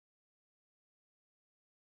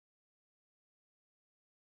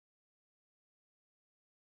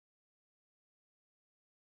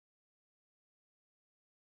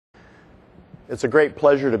It's a great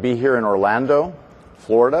pleasure to be here in Orlando,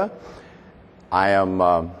 Florida. I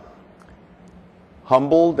am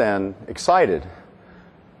humbled and excited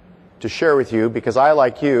to share with you because I,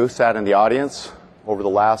 like you, sat in the audience over the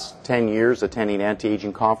last 10 years attending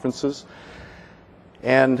anti-aging conferences,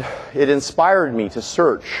 and it inspired me to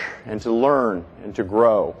search and to learn and to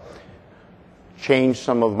grow, change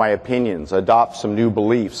some of my opinions, adopt some new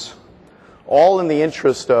beliefs, all in the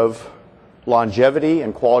interest of longevity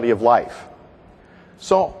and quality of life.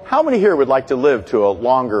 So how many here would like to live to a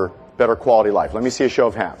longer, better quality life? Let me see a show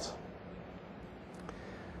of hands.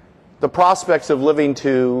 The prospects of living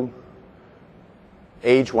to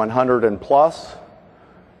age 100 and plus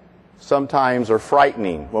sometimes are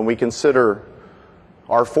frightening when we consider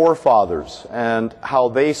our forefathers and how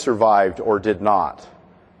they survived or did not,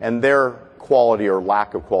 and their quality or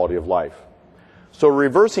lack of quality of life. So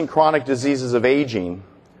reversing chronic diseases of aging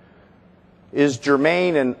is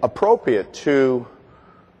germane and appropriate to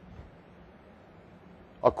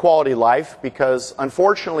a quality life because,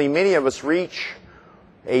 unfortunately, many of us reach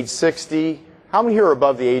age 60. How many here are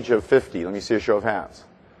above the age of 50? Let me see a show of hands.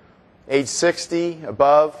 Age 60,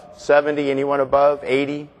 above, 70, anyone above,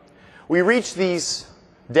 80? We reach these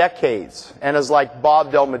decades, and as like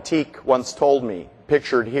Bob Delmatique once told me,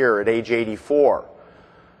 pictured here at age 84,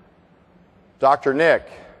 Dr. Nick,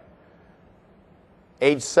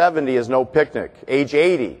 age 70 is no picnic. Age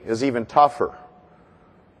 80 is even tougher.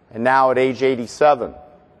 And now at age 87,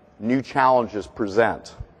 new challenges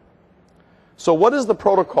present. So what is the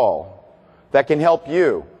protocol that can help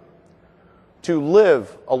you to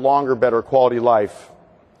live a longer, better quality life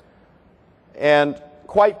and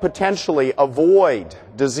quite potentially avoid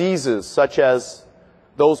diseases such as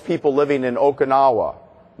those people living in Okinawa,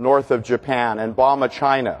 north of Japan, and Bama,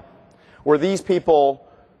 China, where these people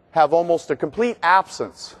have almost a complete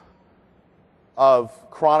absence of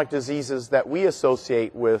chronic diseases that we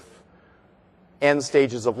associate with end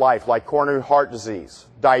stages of life, like coronary heart disease,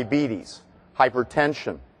 diabetes,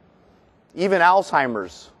 hypertension. Even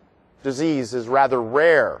Alzheimer's disease is rather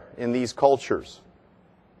rare in these cultures.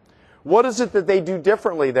 What is it that they do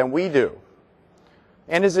differently than we do?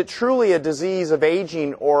 And is it truly a disease of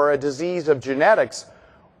aging or a disease of genetics?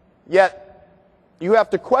 Yet, you have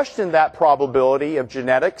to question that probability of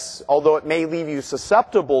genetics, although it may leave you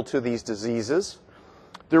susceptible to these diseases.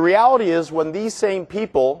 The reality is when these same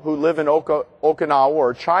people who live in Okinawa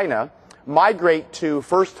or China migrate to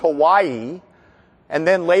first Hawaii and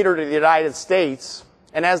then later to the United States,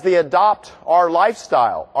 and as they adopt our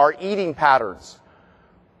lifestyle, our eating patterns,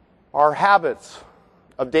 our habits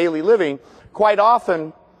of daily living, quite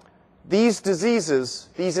often these diseases,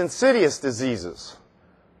 these insidious diseases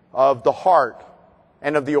of the heart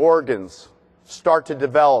and of the organs start to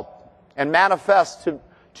develop and manifest to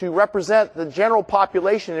represent the general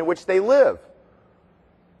population in which they live.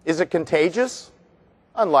 Is it contagious?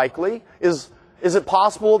 Unlikely. Is it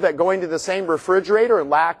possible that going to the same refrigerator and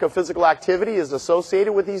lack of physical activity is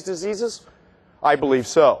associated with these diseases? I believe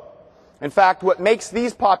so. In fact, what makes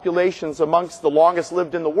these populations amongst the longest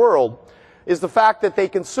lived in the world is the fact that they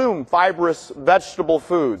consume fibrous vegetable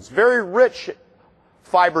foods, very rich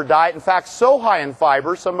fiber diet, in fact so high in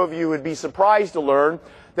fiber, some of you would be surprised to learn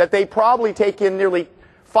that they probably take in nearly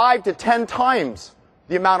 5 to 10 times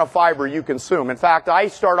the amount of fiber you consume. In fact, I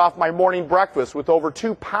start off my morning breakfast with over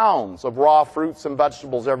 2 pounds of raw fruits and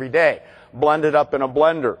vegetables every day, blended up in a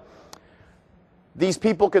blender. These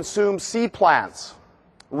people consume sea plants,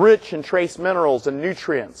 rich in trace minerals and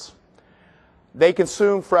nutrients. They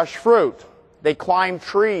consume fresh fruit. They climb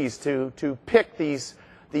trees to pick these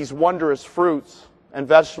wondrous fruits and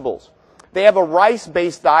vegetables. They have a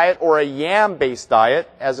rice-based diet or a yam-based diet,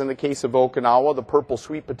 as in the case of Okinawa, the purple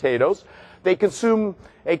sweet potatoes. They consume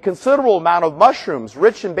a considerable amount of mushrooms,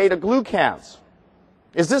 rich in beta-glucans.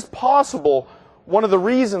 Is this possible? One of the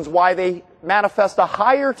reasons why they manifest a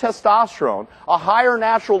higher testosterone, a higher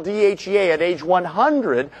natural DHEA at age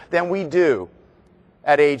 100 than we do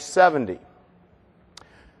at age 70.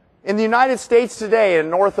 In the United States today, in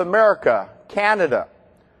North America, Canada,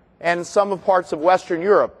 and some parts of Western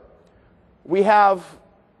Europe, we have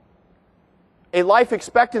a life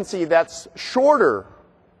expectancy that's shorter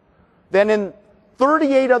than in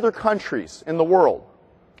 38 other countries in the world.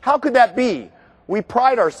 How could that be? We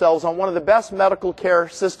pride ourselves on one of the best medical care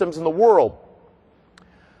systems in the world.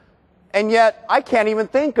 And yet, I can't even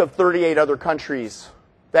think of 38 other countries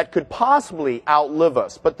that could possibly outlive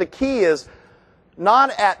us. But the key is not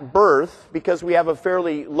at birth, because we have a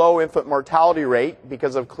fairly low infant mortality rate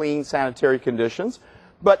because of clean sanitary conditions,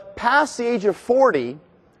 but past the age of 40,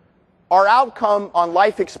 our outcome on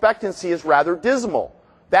life expectancy is rather dismal.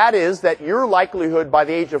 That is that your likelihood by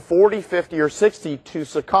the age of 40, 50, or 60 to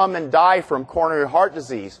succumb and die from coronary heart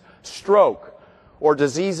disease, stroke, or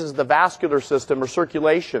diseases of the vascular system or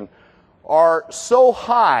circulation are so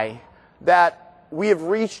high that we have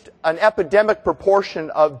reached an epidemic proportion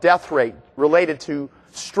of death rate related to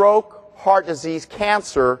stroke, heart disease,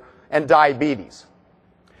 cancer, and diabetes.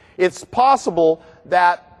 It's possible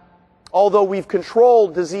that although we've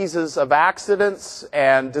controlled diseases of accidents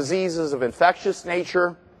and diseases of infectious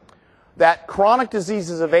nature, that chronic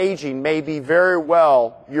diseases of aging may be very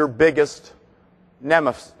well your biggest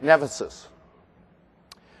nemesis.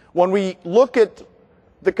 When we look at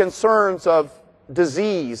the concerns of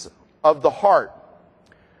disease of the heart,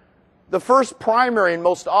 the first primary and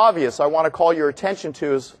most obvious I want to call your attention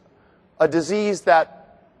to is a disease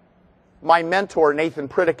that my mentor Nathan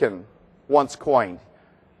Pritikin once coined.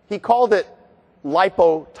 He called it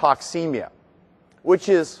lipotoxemia, which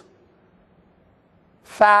is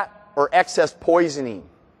fat or excess poisoning.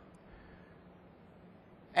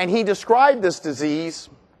 And he described this disease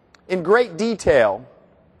in great detail.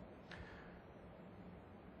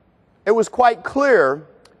 It was quite clear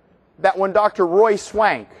that when Dr. Roy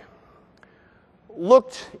Swank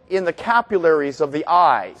looked in the capillaries of the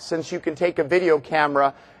eye, since you can take a video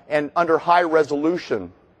camera and under high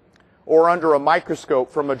resolution or under a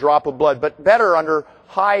microscope from a drop of blood, but better under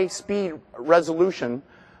high speed resolution,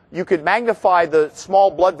 you could magnify the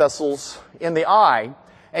small blood vessels in the eye,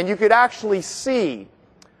 and you could actually see,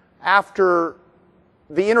 after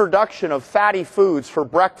the introduction of fatty foods for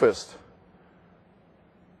breakfast,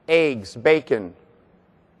 eggs, bacon,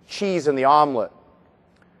 cheese in the omelet,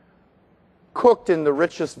 cooked in the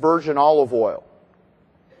richest virgin olive oil,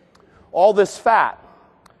 all this fat,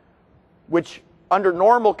 which under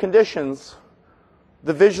normal conditions,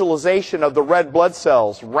 the visualization of the red blood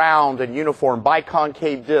cells, round and uniform,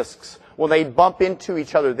 biconcave discs, when they bump into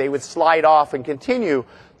each other, they would slide off and continue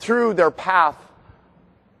through their path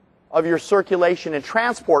of your circulation and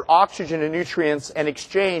transport oxygen and nutrients and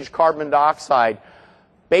exchange carbon dioxide,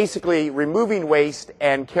 basically removing waste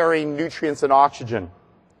and carrying nutrients and oxygen.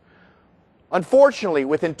 Unfortunately,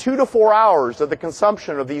 within 2 to 4 hours of the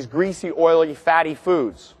consumption of these greasy, oily, fatty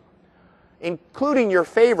foods, including your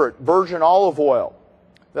favorite virgin olive oil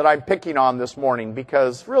that I'm picking on this morning,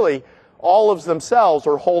 because really olives themselves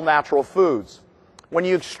are whole natural foods. When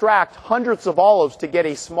you extract hundreds of olives to get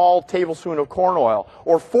a small tablespoon of corn oil,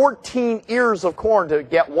 or 14 ears of corn to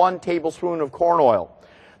get 1 tablespoon of corn oil,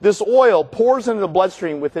 this oil pours into the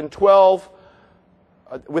bloodstream within 4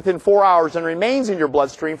 hours and remains in your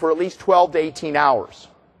bloodstream for at least 12 to 18 hours.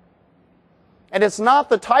 And it's not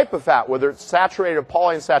the type of fat, whether it's saturated or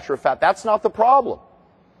polyunsaturated fat. That's not the problem.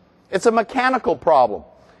 It's a mechanical problem.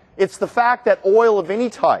 It's the fact that oil of any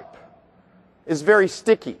type is very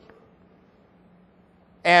sticky.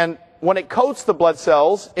 And when it coats the blood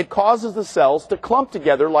cells, it causes the cells to clump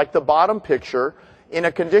together like the bottom picture in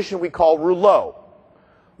a condition we call rouleau.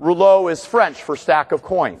 Rouleau is French for stack of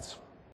coins.